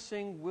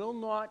harnessing will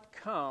not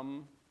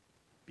come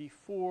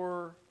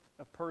before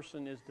a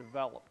person is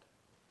developed.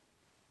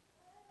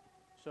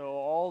 So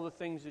all the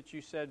things that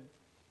you said,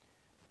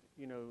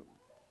 when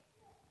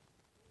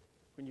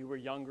you were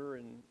younger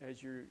and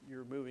as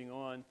you're moving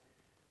on,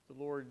 the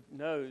Lord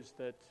knows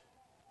that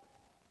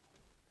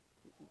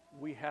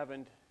we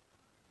haven't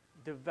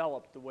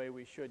developed the way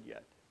we should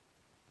yet.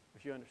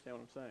 If you understand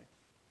what I'm saying.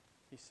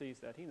 He sees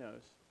that. He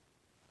knows.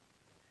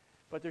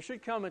 But there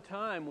should come a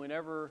time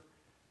whenever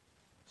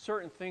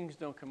certain things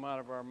don't come out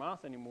of our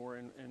mouth anymore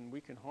and we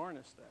can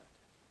harness that.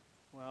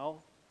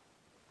 Well,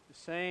 the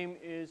same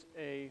is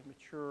a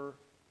mature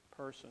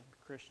person,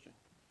 Christian.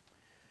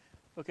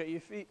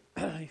 Okay,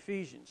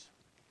 Ephesians.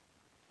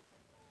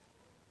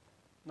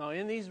 Now,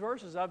 in these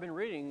verses I've been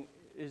reading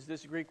is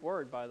this Greek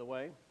word, by the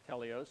way,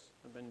 teleos.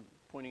 I've been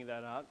pointing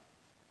that out.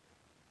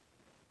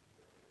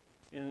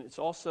 And it's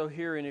also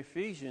here in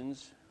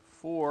Ephesians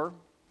 4,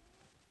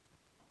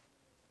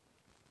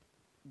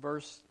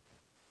 verse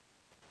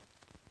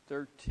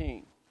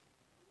 13.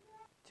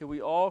 Till we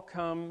all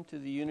come to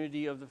the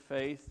unity of the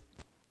faith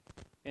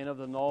and of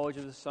the knowledge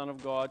of the Son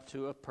of God,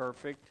 to a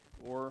perfect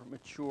or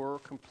mature,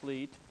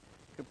 complete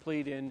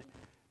in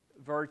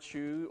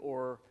virtue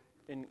or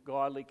in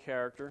godly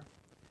character,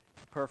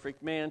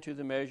 perfect man to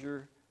the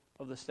measure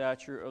of the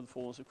stature of the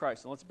fullness of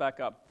Christ. Now let's back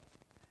up.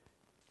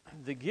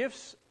 The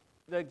gifts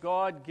that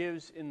God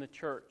gives in the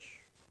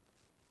church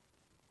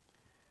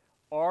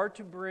are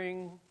to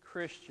bring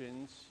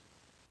Christians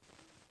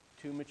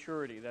to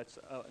maturity. That's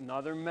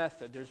another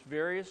method. There's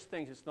various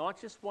things. It's not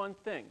just one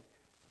thing.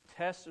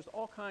 Tests, there's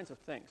all kinds of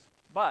things.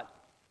 But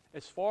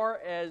as far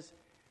as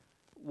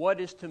what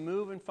is to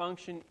move and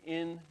function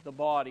in the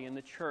body, in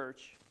the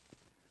church,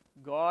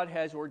 God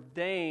has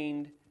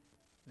ordained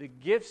the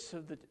gifts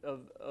of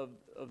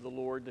the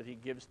Lord that He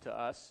gives to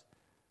us,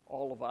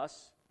 all of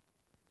us,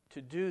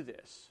 to do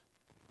this,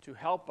 to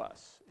help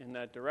us in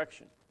that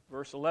direction.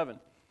 Verse 11,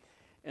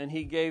 and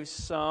He gave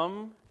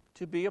some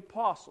to be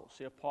apostles.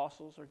 See,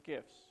 apostles are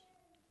gifts.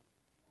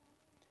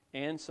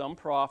 And some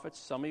prophets,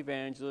 some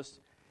evangelists,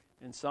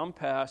 and some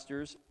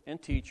pastors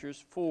and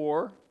teachers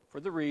for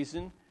the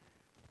reason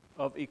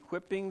of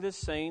equipping the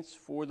saints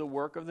for the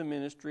work of the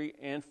ministry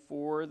and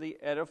for the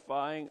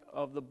edifying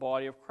of the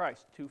body of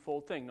Christ.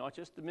 Twofold thing, not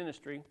just the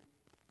ministry,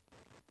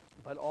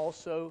 but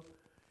also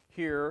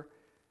here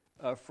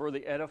for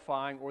the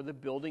edifying or the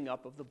building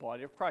up of the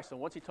body of Christ. And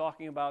what's he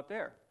talking about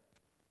there?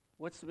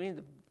 What's the meaning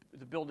of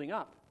the building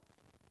up?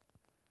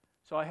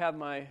 So I have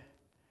my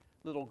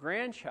little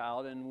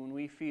grandchild, and when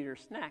we feed her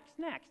snacks,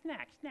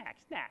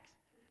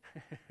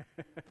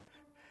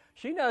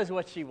 she knows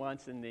what she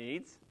wants and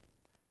needs.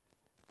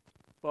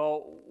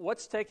 Well,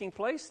 what's taking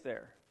place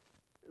there?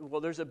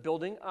 Well, there's a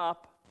building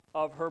up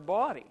of her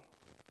body.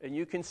 And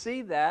you can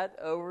see that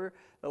over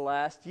the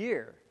last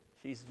year.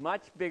 She's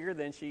much bigger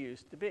than she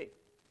used to be.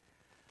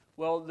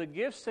 Well, the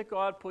gifts that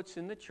God puts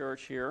in the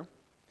church here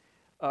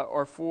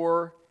are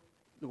for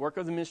the work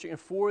of the ministry and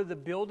for the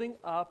building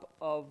up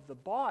of the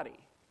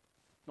body.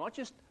 Not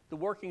just the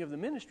working of the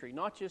ministry,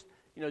 not just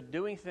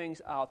doing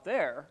things out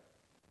there,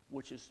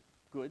 which is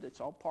good,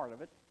 it's all part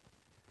of it.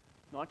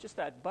 Not just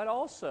that, but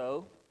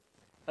also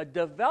a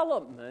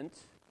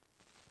development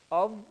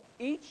of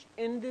each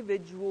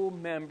individual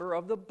member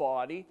of the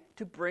body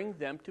to bring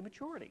them to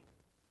maturity.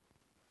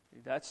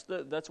 That's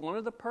one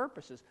of the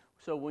purposes.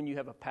 So when you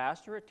have a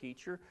pastor, a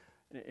teacher,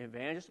 an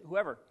evangelist,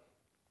 whoever,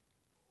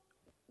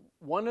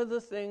 one of the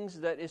things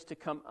that is to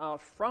come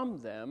out from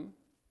them,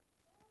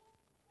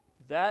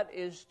 that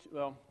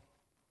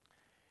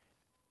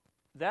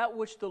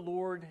which the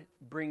Lord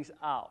brings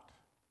out,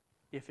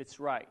 if it's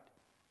right,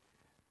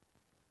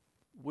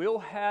 will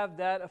have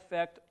that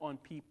effect on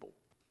people.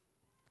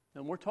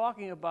 And we're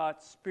talking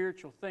about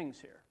spiritual things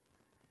here.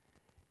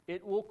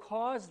 It will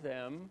cause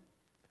them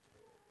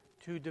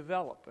to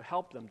develop,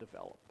 help them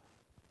develop,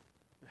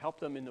 help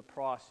them in the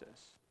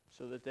process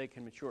so that they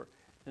can mature.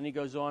 Then he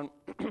goes on,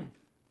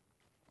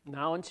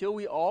 now until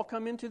we all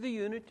come into the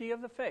unity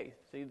of the faith.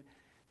 See,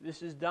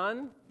 this is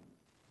done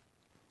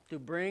to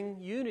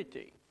bring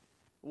unity.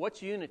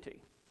 What's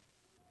unity?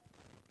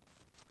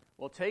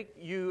 Well, take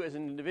you as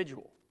an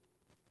individual.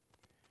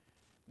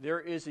 There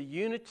is a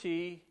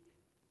unity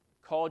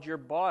called your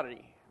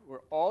body,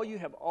 where you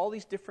have all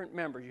these different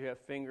members. You have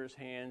fingers,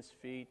 hands,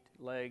 feet,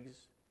 legs,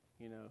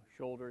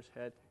 shoulders,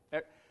 head.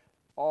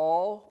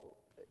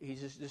 He's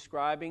just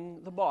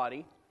describing the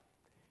body.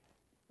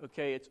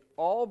 Okay, it's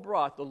all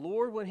brought. The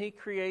Lord, when He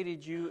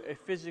created you a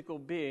physical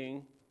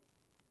being,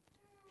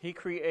 He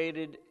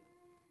created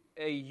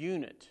a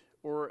unit,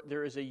 or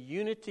there is a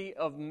unity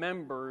of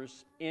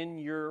members in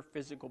your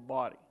physical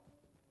body.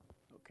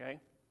 Okay?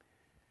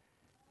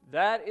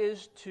 That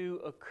is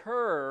to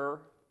occur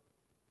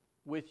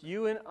with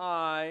you and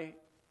I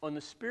on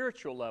the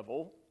spiritual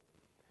level,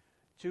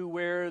 to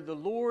where the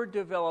Lord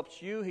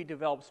develops you, He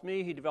develops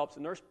me, He develops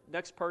the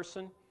next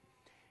person.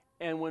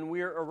 And when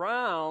we're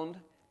around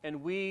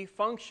and we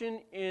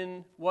function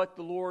in what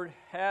the Lord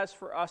has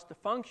for us to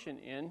function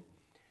in,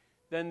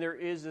 then there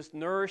is this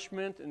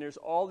nourishment, and there's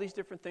all these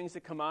different things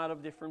that come out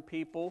of different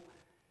people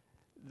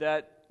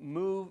that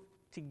move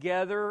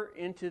together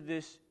into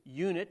this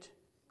unit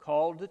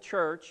called the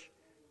church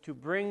to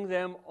bring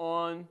them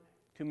on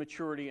to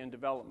maturity and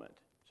development.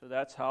 So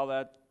that's how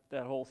that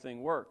whole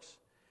thing works.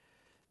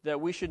 That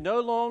we should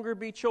no longer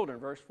be children,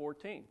 verse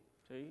 14.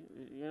 See,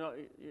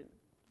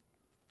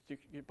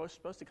 you're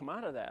supposed to come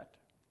out of that.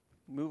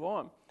 Move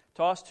on.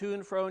 Tossed to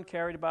and fro and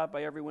carried about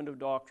by every wind of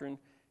doctrine,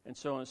 and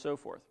so on and so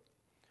forth.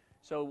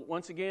 So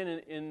once again,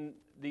 in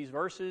these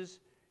verses,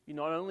 you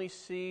not only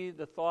see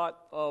the thought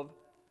of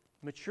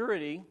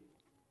maturity,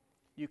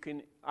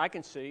 I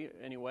can see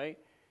anyway,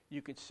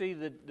 you can see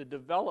the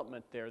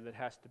development there that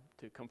has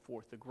to come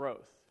forth, the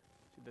growth.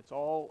 That's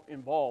all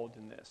involved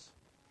in this.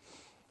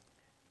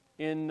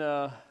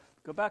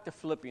 Go back to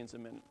Philippians a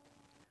minute.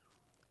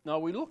 Now,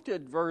 we looked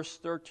at verse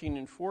 13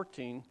 and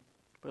 14,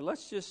 but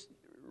let's just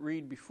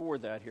read before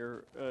that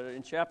here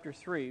in chapter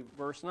 3,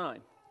 verse 9.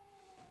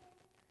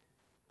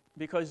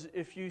 Because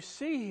if you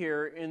see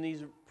here in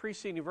these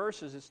preceding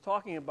verses, it's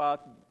talking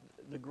about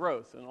the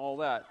growth and all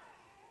that.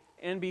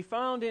 And be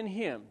found in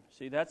Him.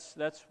 See, that's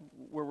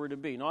where we're to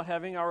be. Not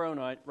having our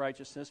own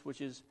righteousness,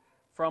 which is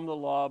from the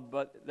law,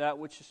 but that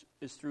which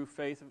is through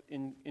faith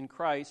in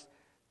Christ,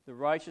 the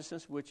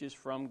righteousness which is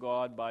from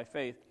God by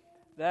faith,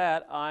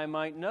 that I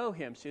might know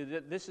Him. See,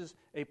 this is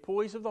a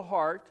poise of the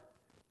heart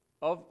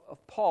of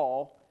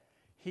Paul.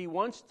 He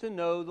wants to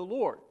know the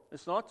Lord.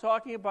 It's not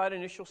talking about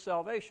initial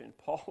salvation.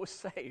 Paul was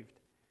saved.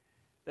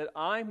 That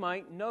I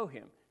might know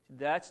Him.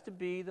 That's to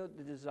be the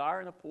desire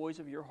and the poise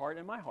of your heart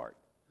and my heart.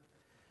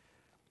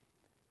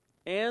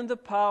 And the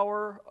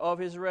power of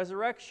His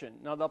resurrection.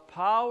 Now, the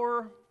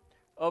power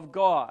of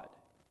God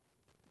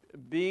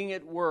being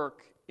at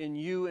work in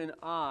you and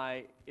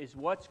I is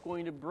what's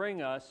going to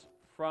bring us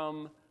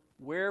from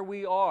where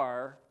we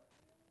are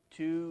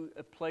to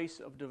a place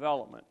of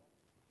development.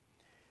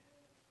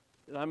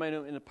 That I may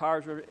know in the power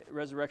of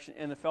resurrection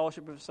and the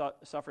fellowship of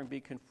suffering be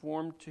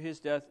conformed to his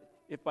death,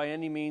 if by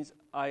any means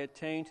I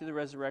attain to the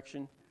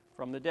resurrection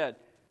from the dead.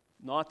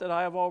 Not that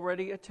I have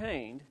already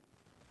attained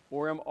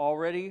or am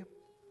already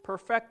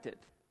perfected.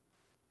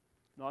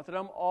 Not that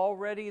I'm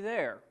already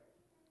there,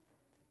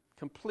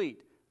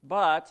 complete.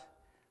 But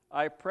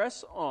I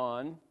press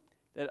on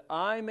that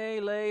I may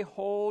lay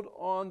hold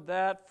on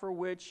that for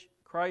which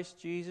Christ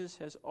Jesus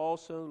has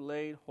also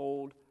laid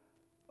hold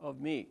of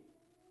me.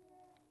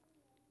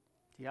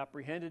 He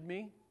apprehended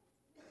me.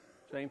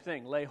 Same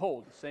thing, lay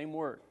hold, the same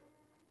word.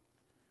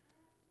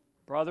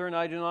 Brethren,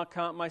 I do not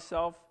count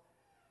myself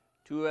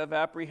to have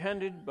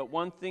apprehended, but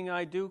one thing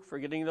I do,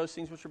 forgetting those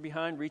things which are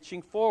behind,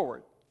 reaching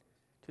forward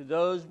to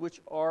those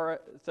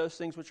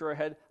things which are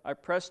ahead, I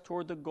press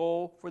toward the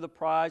goal for the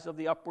prize of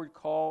the upward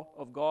call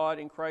of God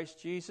in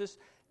Christ Jesus.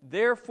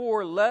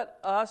 Therefore, let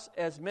us,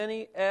 as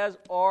many as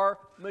are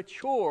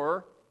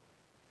mature,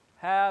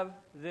 have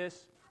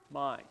this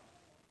mind.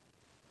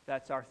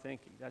 That's our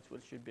thinking. That's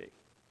what it should be.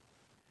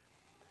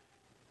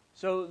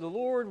 So the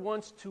Lord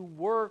wants to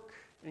work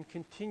and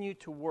continue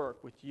to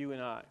work with you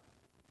and I,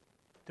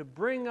 to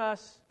bring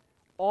us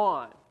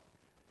on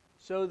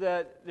so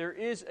that there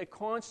is a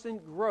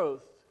constant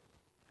growth,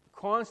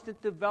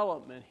 constant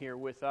development here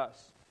with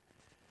us,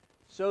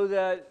 so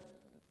that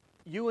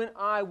you and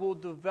I will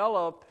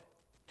develop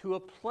to a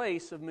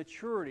place of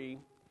maturity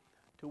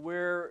to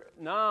where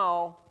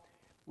now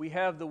we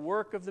have the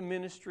work of the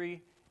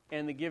ministry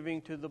and the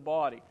giving to the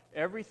body.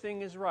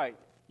 Everything is right.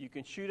 You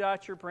can shoot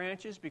out your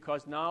branches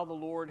because now the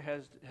Lord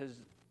has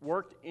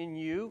worked in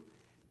you,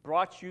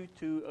 brought you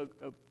to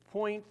a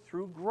point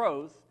through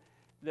growth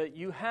that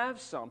you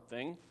have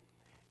something,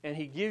 and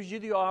He gives you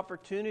the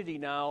opportunity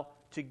now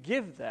to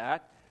give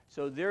that.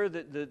 So there,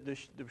 the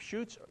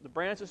shoots, the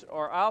branches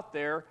are out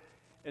there,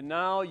 and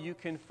now you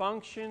can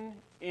function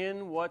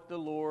in what the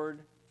Lord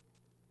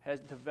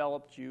has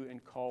developed you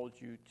and called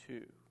you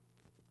to.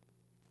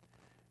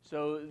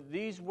 So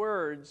these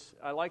words,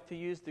 I like to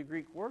use the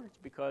Greek words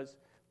because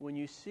when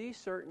you see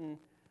certain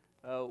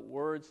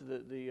words,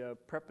 the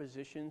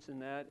prepositions in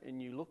that,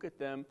 and you look at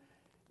them,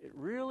 it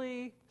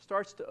really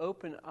starts to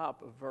open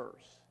up a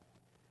verse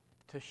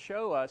to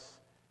show us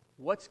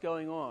what's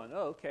going on.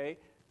 Oh, okay,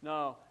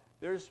 now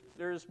there's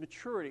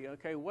maturity.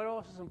 Okay, what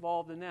else is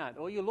involved in that?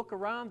 Oh, you look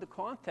around the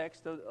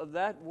context of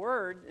that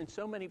word in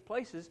so many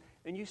places,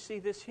 and you see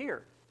this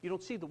here. You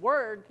don't see the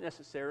word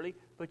necessarily,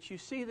 but you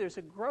see there's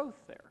a growth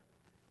there.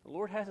 The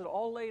Lord has it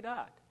all laid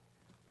out.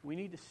 We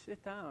need to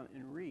sit down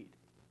and read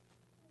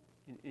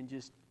and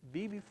just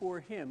be before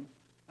Him,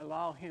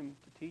 allow Him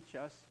to teach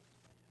us,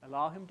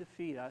 allow Him to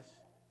feed us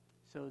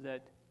so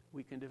that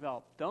we can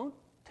develop. Don't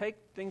take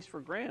things for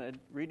granted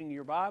reading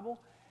your Bible,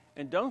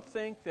 and don't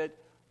think that,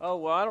 oh,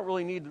 well, I don't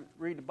really need to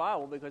read the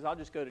Bible because I'll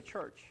just go to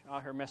church. I'll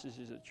hear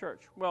messages at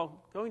church.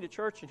 Well, going to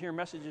church and hear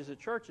messages at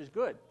church is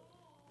good,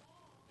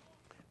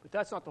 but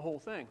that's not the whole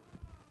thing.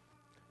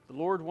 The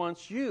Lord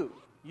wants you,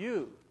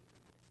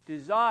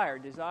 desire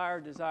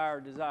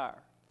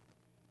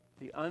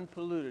the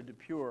unpolluted, the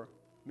pure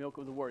milk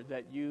of the Word,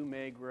 that you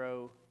may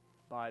grow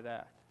by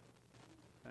that.